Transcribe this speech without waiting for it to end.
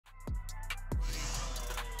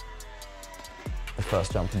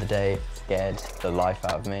First jump of the day scared the life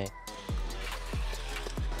out of me.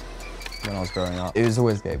 When I was growing up, it was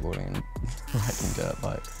always skateboarding and riding dirt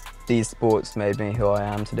bikes. These sports made me who I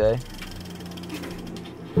am today.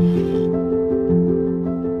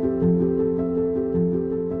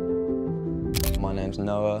 My name's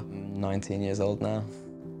Noah, I'm 19 years old now,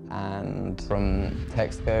 and from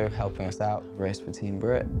Texaco helping us out, raced for Team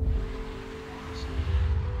BRIT.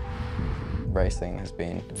 Racing has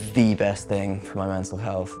been the best thing for my mental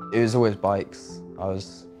health. It was always bikes I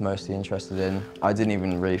was mostly interested in. I didn't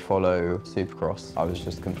even really follow Supercross. I was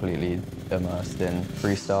just completely immersed in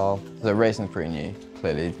freestyle. So racing's pretty new.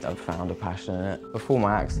 Clearly, I've found a passion in it. Before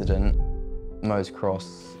my accident,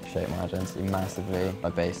 motocross shaped my identity massively. I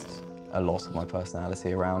based a lot of my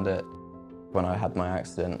personality around it. When I had my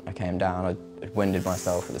accident, I came down, I winded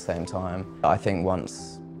myself at the same time. I think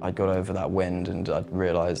once I got over that wind and I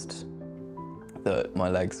realised that my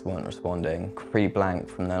legs weren't responding, pretty blank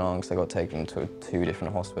from then on, because I got taken to 2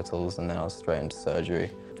 different hospitals and then I was straight into surgery.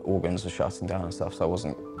 Organs were shutting down and stuff, so I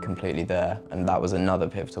wasn't completely there. And that was another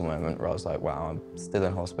pivotal moment where I was like, wow, I'm still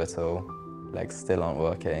in hospital, legs still aren't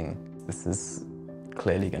working. This is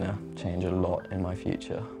clearly gonna change a lot in my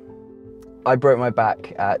future. I broke my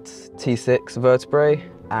back at T6 vertebrae,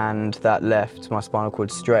 and that left my spinal cord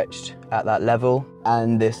stretched at that level,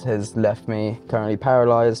 and this has left me currently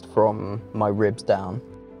paralysed from my ribs down.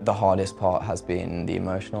 The hardest part has been the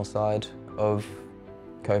emotional side of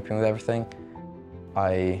coping with everything.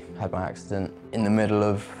 I had my accident in the middle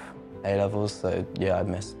of A-levels, so yeah, I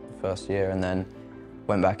missed the first year and then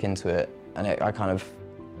went back into it, and I kind of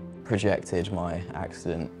projected my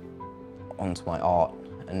accident onto my art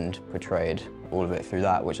and portrayed all of it through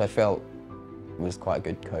that, which I felt was quite a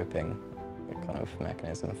good coping kind of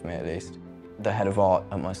mechanism for me, at least. The head of art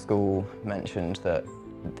at my school mentioned that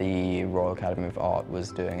the Royal Academy of Art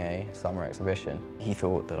was doing a summer exhibition. He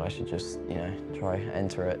thought that I should just, try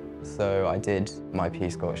enter it. So I did. My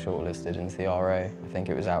piece got shortlisted into the RA. I think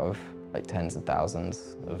it was out of like tens of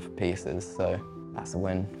thousands of pieces, so that's a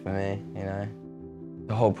win for me,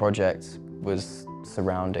 The whole project was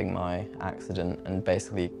surrounding my accident and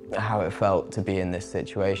basically how it felt to be in this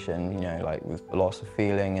situation, like with loss of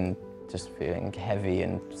feeling and just feeling heavy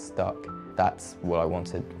and stuck. That's what I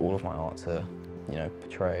wanted all of my art to,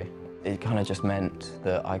 portray. It kind of just meant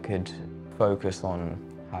that I could focus on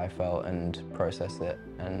how I felt and process it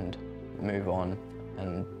and move on.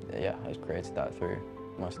 And yeah, I created that through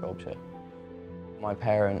my sculpture. My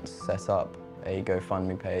parents set up a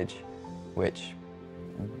GoFundMe page, which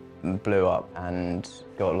blew up and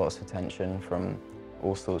got lots of attention from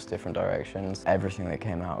all sorts of different directions. Everything that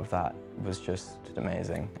came out of that was just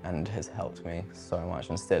amazing and has helped me so much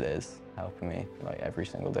and still is helping me like every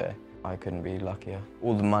single day. I couldn't be luckier.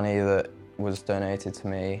 All the money that was donated to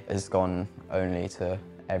me has gone only to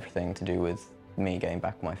everything to do with me getting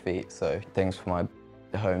back on my feet. So things for my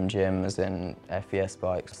home gym, as in FES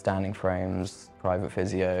bikes, standing frames, private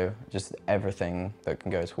physio, just everything that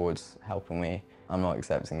can go towards helping me. I'm not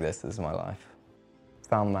accepting this as my life.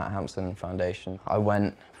 Found Matt Hampson Foundation. I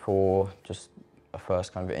went for just a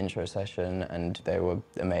first kind of intro session and they were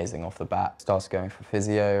amazing off the bat. Started going for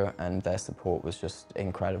physio and their support was just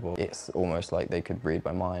incredible. It's almost like they could read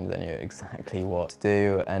my mind, they knew exactly what to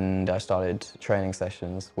do. And I started training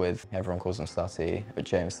sessions with, everyone calls him Sutty, but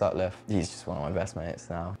James Sutliff. He's just one of my best mates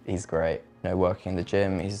now. He's great. Working in the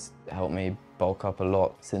gym, he's helped me bulk up a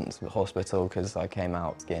lot since the hospital because I came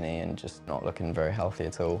out skinny and just not looking very healthy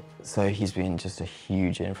at all. So he's been just a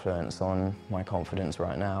huge influence on my confidence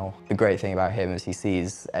right now. The great thing about him is he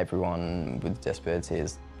sees everyone with disability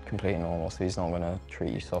as completely normal, so he's not going to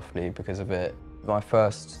treat you softly because of it. My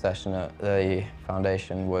first session at the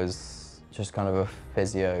foundation was just kind of a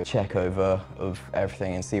physio check over of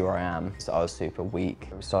everything and see where I am. So I was super weak.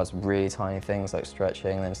 We started with really tiny things like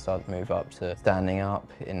stretching, then started to move up to standing up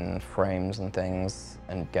in frames and things,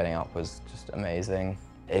 and getting up was just amazing.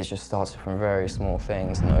 It just started from very small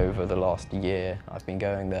things, and over the last year I've been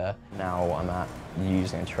going there. Now I'm at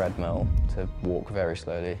using a treadmill to walk very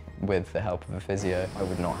slowly with the help of a physio. I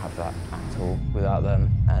would not have that at all without them,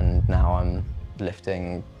 and now I'm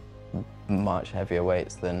lifting much heavier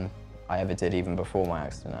weights than I ever did even before my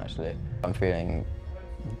accident, actually. I'm feeling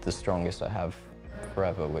the strongest I have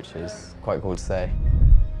forever, which is quite cool to say.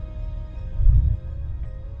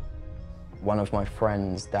 One of my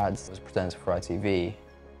friend's dads was presenting for ITV,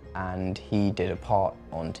 and he did a part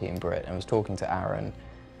on Team BRIT and was talking to Aaron.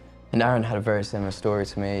 And Aaron had a very similar story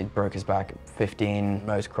to me. Broke his back at 15,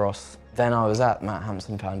 motocross. Then I was at Matt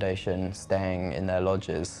Hampson Foundation, staying in their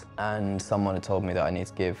lodges, and someone had told me that I need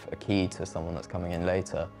to give a key to someone that's coming in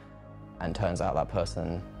later. And turns out that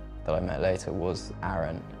person that I met later was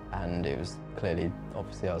Aaron, and it was clearly,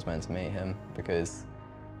 obviously I was meant to meet him because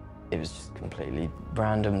it was just completely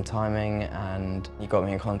random timing, and he got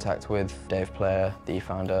me in contact with Dave Player, the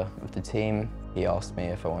founder of the team. He asked me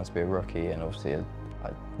if I wanted to be a rookie, and obviously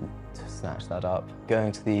I snatched that up.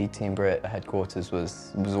 Going to the Team BRIT headquarters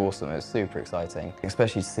was awesome. It was super exciting,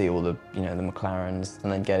 especially to see all the, the McLarens,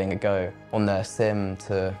 and then getting a go on their sim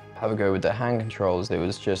to have a go with their hand controls. It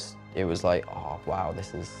was like, oh wow,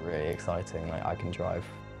 this is really exciting. Like, I can drive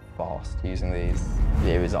fast using these.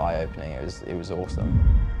 It was eye-opening. It was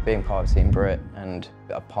awesome. Being part of Team BRIT and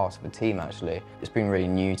a part of a team, actually, it's been really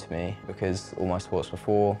new to me because all my sports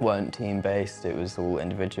before weren't team-based, it was all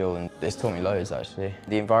individual, and it's taught me loads, actually.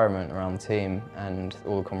 The environment around the team and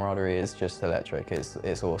all the camaraderie is just electric.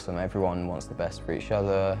 It's awesome. Everyone wants the best for each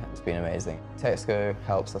other. It's been amazing. Texaco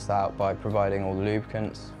helps us out by providing all the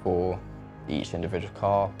lubricants for each individual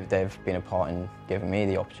car. They've been a part in giving me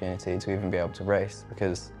the opportunity to even be able to race,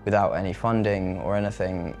 because without any funding or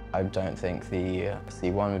anything, I don't think the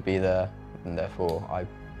C1 would be there, and therefore I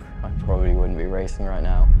probably wouldn't be racing right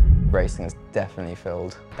now. Racing has definitely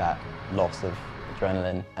filled that loss of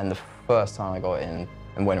adrenaline, and the first time I got in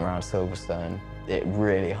and went around Silverstone, it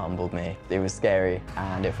really humbled me. It was scary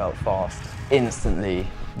and it felt fast. Instantly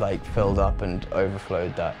filled up and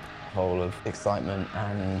overflowed that whole of excitement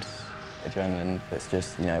and adrenaline. It's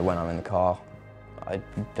just, when I'm in the car, I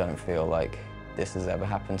don't feel like this has ever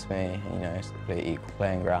happened to me. It's a completely equal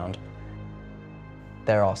playing ground.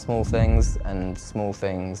 There are small things, and small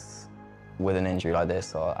things with an injury like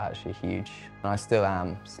this are actually huge. And I still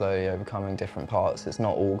am slowly overcoming different parts. It's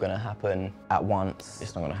not all going to happen at once.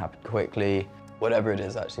 It's not going to happen quickly. Whatever it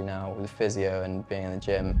is actually now, with physio and being in the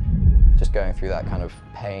gym, just going through that kind of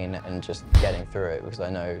pain and just getting through it, because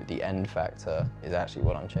I know the end factor is actually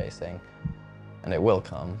what I'm chasing, and it will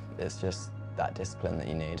come. It's just that discipline that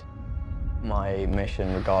you need. My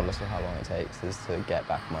mission, regardless of how long it takes, is to get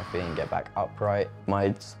back on my feet and get back upright.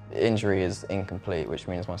 My injury is incomplete, which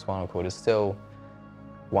means my spinal cord is still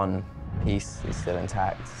one piece, is still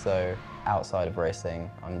intact. So outside of racing,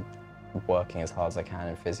 I'm working as hard as I can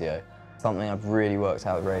in physio. Something I've really worked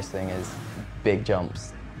out with racing is big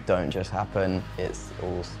jumps don't just happen. It's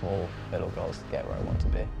all small little goals to get where I want to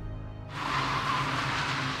be.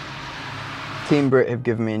 Team BRIT have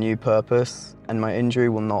given me a new purpose, and my injury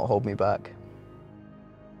will not hold me back.